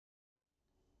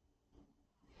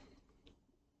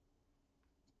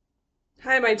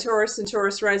Hi, my Taurus and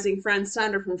Taurus rising friends,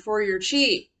 Sandra from For Your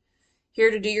Chi. Here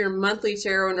to do your monthly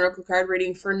tarot and oracle card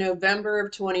reading for November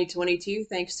of 2022.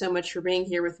 Thanks so much for being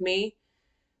here with me.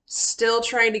 Still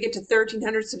trying to get to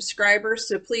 1,300 subscribers,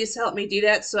 so please help me do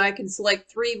that so I can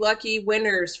select 3 lucky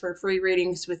winners for free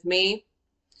readings with me.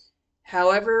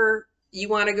 However you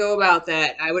want to go about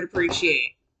that, I would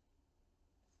appreciate.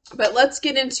 But let's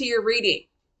get into your reading.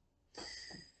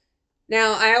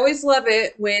 Now, I always love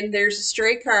it when there's a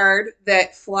stray card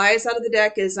that flies out of the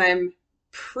deck as I'm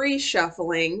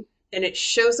pre-shuffling and it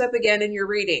shows up again in your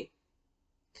reading.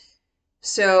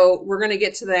 So we're going to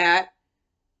get to that.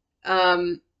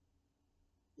 Um,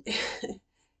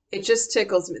 it just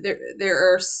tickles me.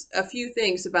 There are a few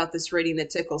things about this reading that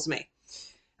tickles me.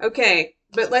 Okay,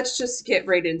 but let's just get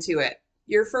right into it.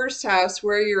 Your first house,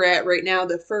 where you're at right now,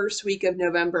 the first week of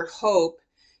November, hope.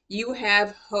 You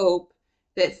have hope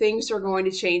that things are going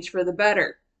to change for the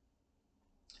better.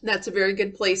 That's a very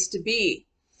good place to be.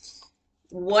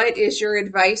 What is your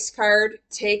advice card?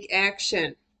 Take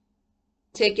action.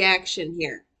 Take action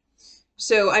here.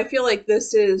 So I feel like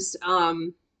this is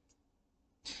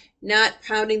not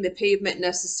pounding the pavement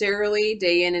necessarily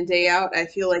day in and day out. I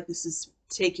feel like this is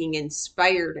taking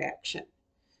inspired action.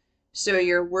 So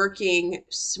you're working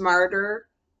smarter,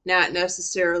 not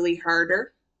necessarily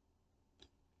harder,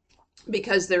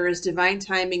 because there is divine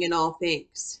timing in all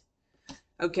things.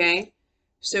 Okay?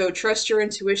 So trust your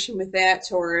intuition with that,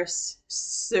 Taurus,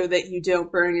 so that you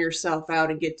don't burn yourself out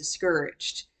and get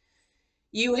discouraged.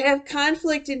 You have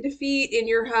conflict and defeat in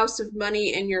your house of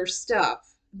money and your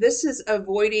stuff. This is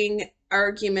avoiding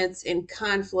arguments and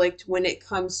conflict when it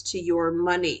comes to your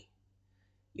money,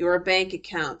 your bank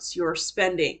accounts, your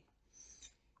spending.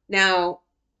 Now,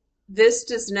 this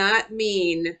does not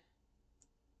mean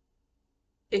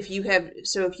if you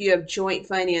have joint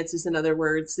finances, in other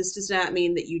words, this does not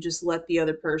mean that you just let the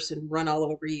other person run all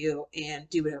over you and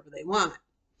do whatever they want.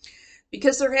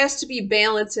 Because there has to be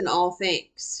balance in all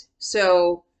things.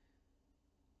 So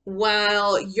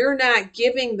while you're not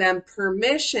giving them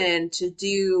permission to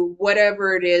do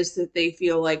whatever it is that they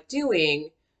feel like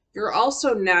doing, you're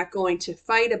also not going to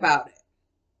fight about it.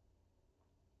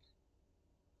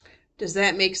 Does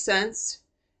that make sense?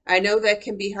 I know that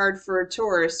can be hard for a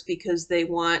Taurus because they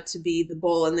want to be the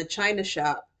bull in the china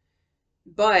shop,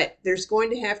 but there's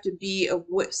going to have to be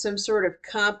some sort of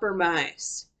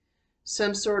compromise,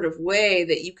 some sort of way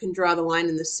that you can draw the line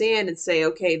in the sand and say,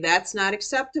 okay, that's not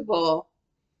acceptable.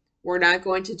 We're not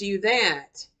going to do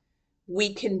that.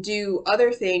 We can do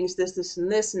other things, this, and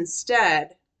this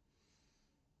instead.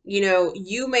 You know,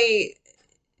 you may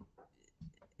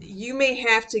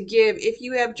have to give, if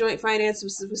you have joint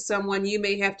finances with someone, you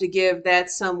may have to give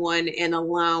that someone an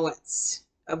allowance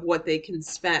of what they can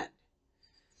spend.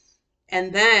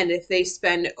 And then if they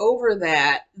spend over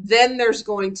that, then there's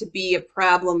going to be a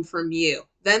problem from you.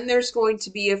 Then there's going to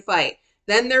be a fight.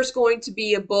 Then there's going to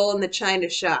be a bull in the china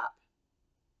shop.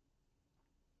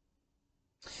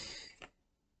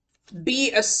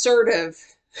 Be assertive.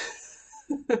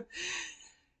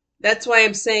 That's why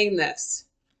I'm saying this.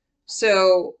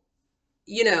 So,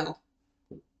 you know,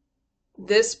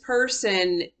 this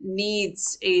person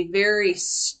needs a very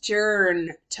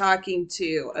stern talking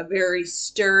to, a very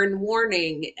stern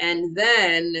warning, and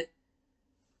then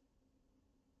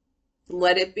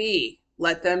let it be.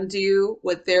 Let them do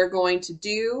what they're going to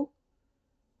do.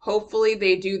 Hopefully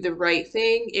they do the right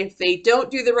thing. If they don't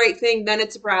do the right thing, then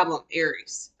it's a problem,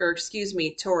 Aries. Or excuse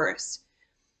me, Taurus.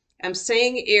 I'm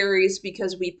saying Aries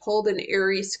because we pulled an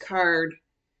Aries card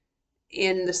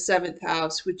in the 7th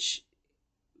house, which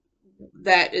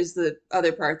that is the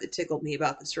other part that tickled me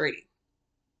about this reading.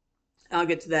 I'll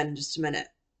get to that in just a minute.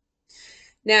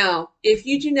 Now, if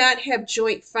you do not have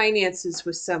joint finances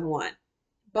with someone,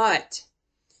 but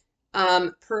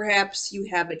perhaps you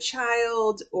have a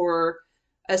child or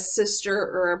a sister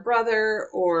or a brother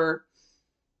or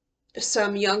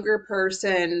some younger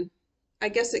person, I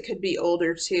guess it could be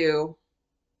older too,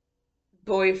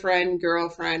 boyfriend,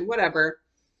 girlfriend, whatever,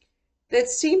 that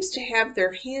seems to have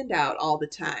their hand out all the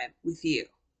time with you.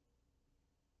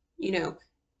 You know,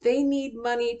 they need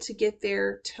money to get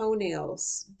their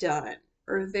toenails done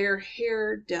or their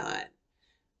hair done,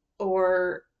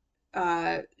 or,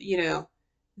 you know,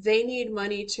 they need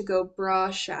money to go bra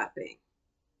shopping.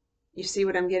 You see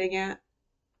what I'm getting at?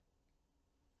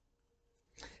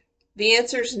 The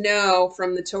answer's no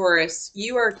from the Taurus.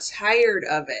 You are tired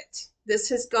of it. This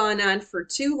has gone on for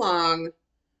too long,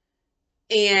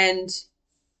 and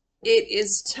it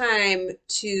is time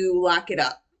to lock it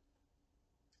up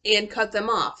and cut them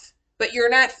off. But you're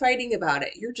not fighting about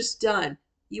it. You're just done.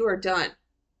 You are done.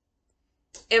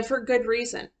 And for good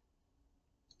reason.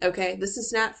 Okay, this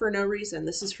is not for no reason.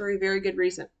 This is for a very good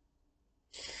reason.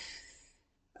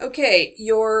 Okay,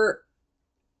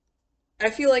 I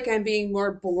feel like I'm being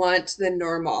more blunt than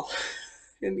normal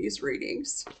in these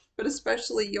readings, but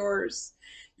especially yours.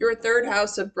 Your third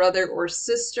house of brother or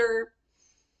sister,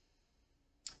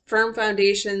 firm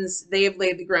foundations, they have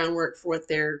laid the groundwork for what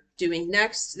they're doing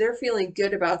next. They're feeling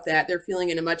good about that. They're feeling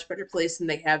in a much better place than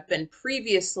they have been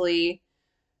previously.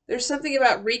 There's something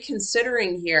about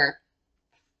reconsidering here.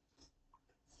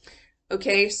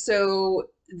 Okay, so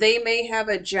they may have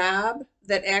a job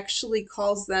that actually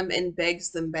calls them and begs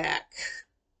them back.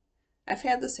 I've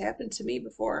had this happen to me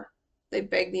before. They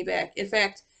begged me back. In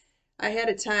fact, I had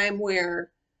a time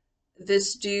where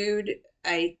this dude,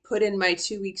 I put in my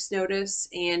 2 weeks notice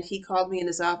and he called me in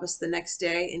his office the next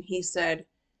day and he said,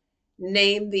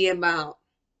 name the amount.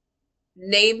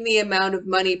 Name the amount of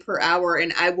money per hour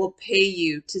and I will pay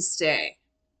you to stay.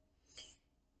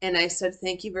 And I said,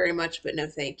 thank you very much, but no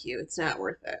thank you. It's not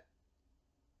worth it.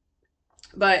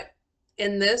 But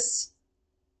in this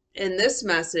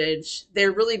message,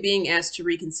 they're really being asked to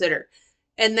reconsider.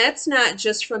 And that's not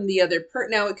just from the other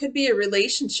person. Now, it could be a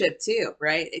relationship too,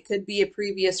 right? It could be a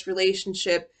previous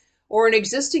relationship or an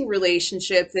existing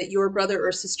relationship that your brother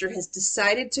or sister has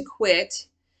decided to quit.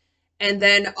 And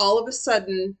then all of a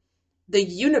sudden, the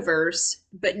universe,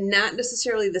 but not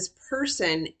necessarily this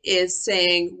person, is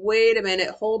saying, wait a minute,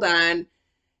 hold on.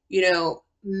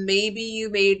 Maybe you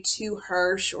made too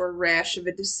harsh or rash of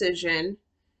a decision.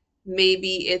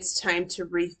 Maybe it's time to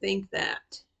rethink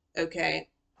that. Okay.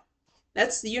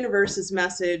 That's the universe's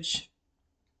message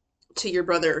to your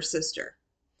brother or sister.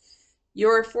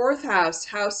 Your fourth house,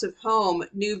 house of home,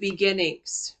 new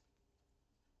beginnings.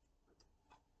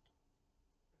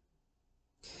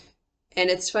 And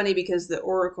it's funny because the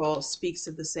oracle speaks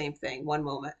of the same thing. One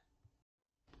moment.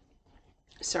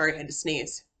 Sorry, I had to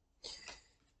sneeze.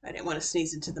 I didn't want to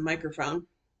sneeze into the microphone.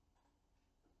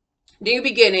 New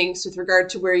beginnings with regard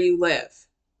to where you live.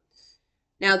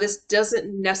 Now, this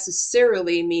doesn't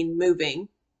necessarily mean moving.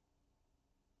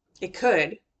 It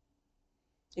could,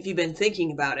 if you've been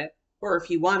thinking about it, or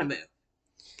if you want to move.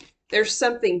 There's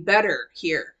something better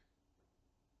here.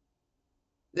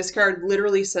 This card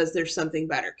literally says there's something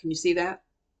better. Can you see that?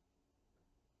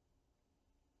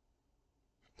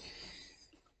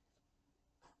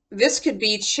 This could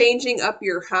be changing up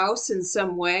your house in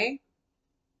some way.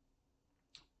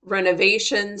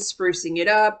 Renovations, sprucing it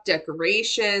up,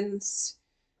 decorations,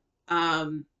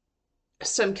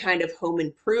 some kind of home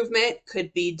improvement,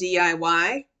 could be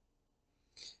DIY.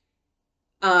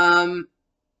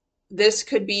 This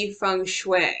could be feng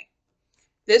shui.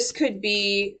 This could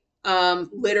be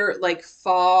like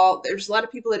fall. There's a lot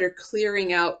of people that are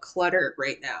clearing out clutter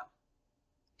right now.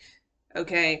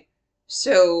 Okay,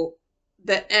 so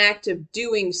the act of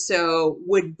doing so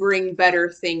would bring better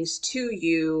things to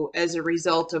you as a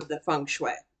result of the feng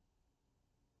shui.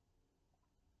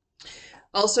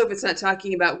 Also, if it's not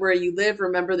talking about where you live,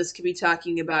 remember this could be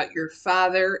talking about your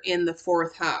father in the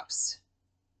fourth house.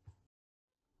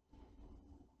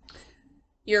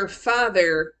 Your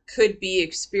father could be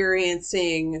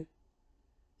experiencing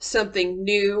something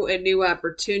new, a new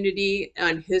opportunity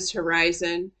on his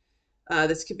horizon.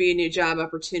 This could be a new job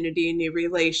opportunity, a new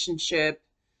relationship,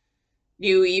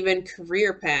 new even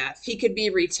career path. He could be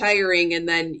retiring and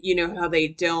then, you know how they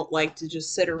don't like to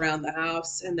just sit around the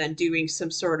house, and then doing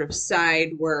some sort of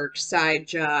side work, side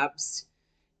jobs,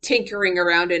 tinkering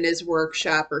around in his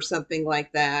workshop or something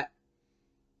like that.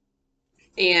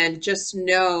 And just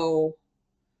know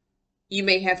you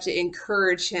may have to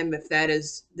encourage him, if that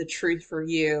is the truth for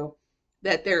you,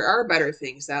 that there are better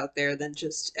things out there than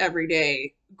just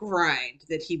everyday grind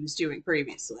that he was doing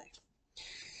previously.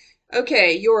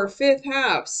 Okay, your fifth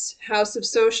house, house of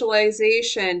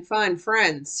socialization, fun,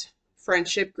 friends,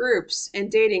 friendship groups,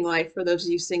 and dating life for those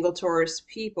of you single Taurus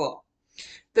people.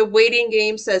 The waiting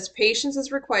game says patience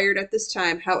is required at this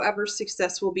time. However,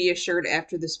 success will be assured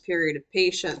after this period of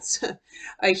patience.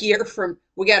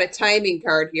 We got a timing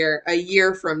card here, a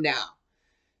year from now.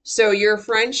 So your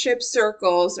friendship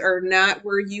circles are not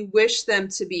where you wish them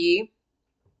to be.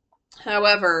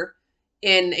 However,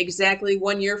 in exactly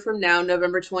 1 year from now,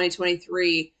 November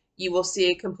 2023, you will see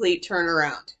a complete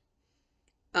turnaround.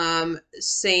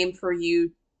 Same for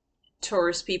you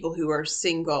Taurus people who are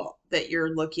single that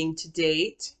you're looking to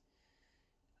date.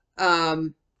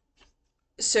 So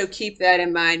keep that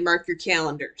in mind. Mark your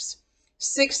calendars.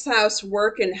 Sixth house,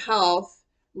 work and health.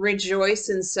 Rejoice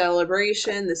in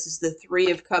celebration. This is the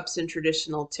Three of Cups in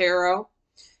traditional tarot.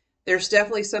 There's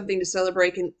definitely something to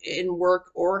celebrate in work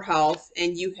or health,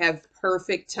 and you have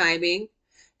perfect timing.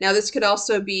 Now, this could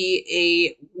also be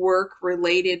a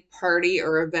work-related party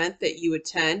or event that you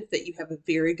attend that you have a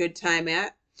very good time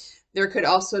at. There could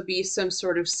also be some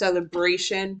sort of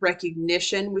celebration,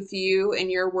 recognition with you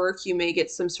and your work. You may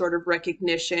get some sort of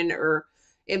recognition or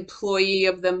Employee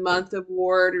of the Month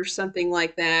award or something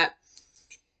like that.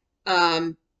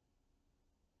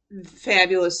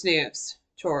 Fabulous news,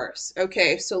 Taurus.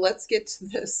 Okay, so let's get to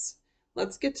this.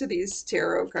 Let's get to these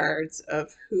tarot cards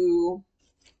of who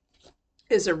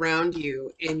is around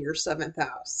you in your 7th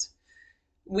house.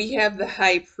 We have the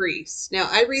High Priest. Now,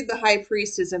 I read the High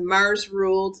Priest as a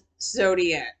Mars-ruled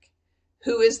zodiac.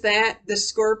 Who is that? The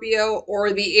Scorpio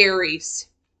or the Aries?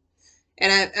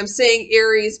 And I'm saying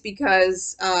Aries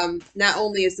because not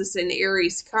only is this an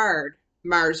Aries card,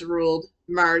 Mars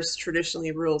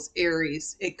traditionally rules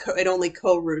Aries. It only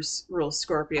co-rules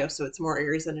Scorpio, so it's more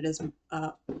Aries than it is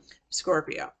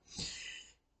Scorpio.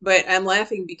 But I'm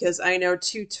laughing because I know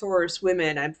 2 Taurus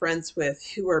women I'm friends with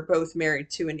who are both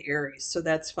married to an Aries. So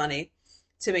that's funny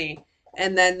to me.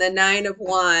 And then the 9 of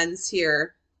Wands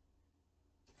here,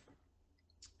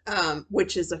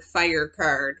 which is a fire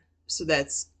card. So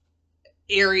that's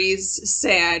Aries,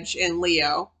 Sag, and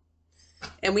Leo.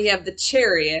 And we have the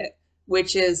Chariot,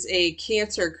 which is a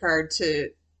Cancer card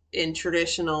in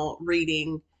traditional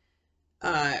readers.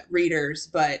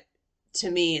 But to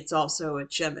me, it's also a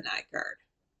Gemini card.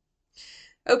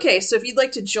 Okay, so if you'd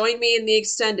like to join me in the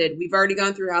extended, we've already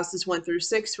gone through houses 1 through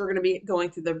 6. We're going to be going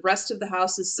through the rest of the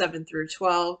houses 7 through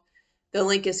 12. The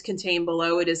link is contained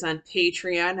below. It is on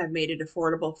Patreon. I've made it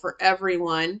affordable for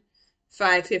everyone.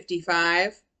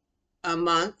 $5.55 a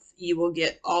month. You will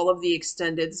get all of the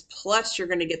extendeds, plus you're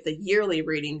going to get the yearly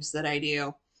readings that I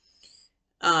do.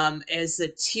 As a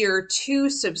tier 2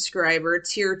 subscriber,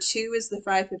 tier 2 is the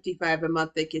 $5.55 a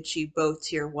month that gets you both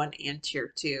tier 1 and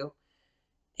tier 2.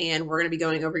 And we're going to be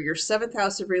going over your 7th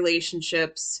house of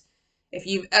relationships. If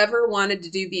you've ever wanted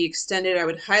to do the extended, I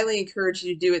would highly encourage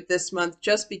you to do it this month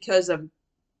just because I'm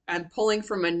pulling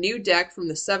from a new deck from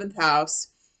the 7th house.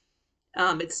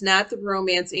 It's not the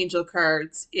Romance Angel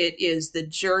cards. It is the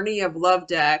Journey of Love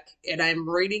deck, and I'm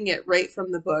reading it right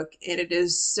from the book, and it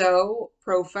is so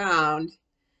profound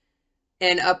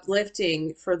and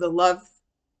uplifting for the love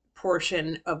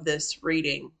portion of this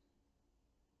reading.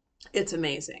 It's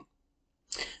amazing.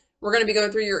 We're going to be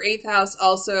going through your 8th house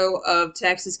also of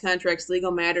taxes, contracts,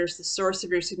 legal matters, the source of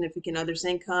your significant other's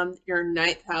income, your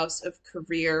 9th house of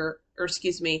career, or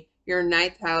excuse me, your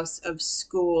 9th house of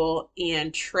school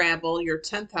and travel, your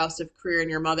 10th house of career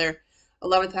and your mother.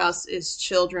 11th house is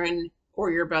children or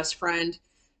your best friend.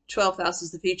 12th house is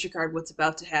the future card, what's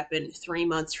about to happen 3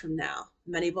 months from now.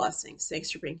 Many blessings. Thanks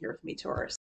for being here with me, Taurus.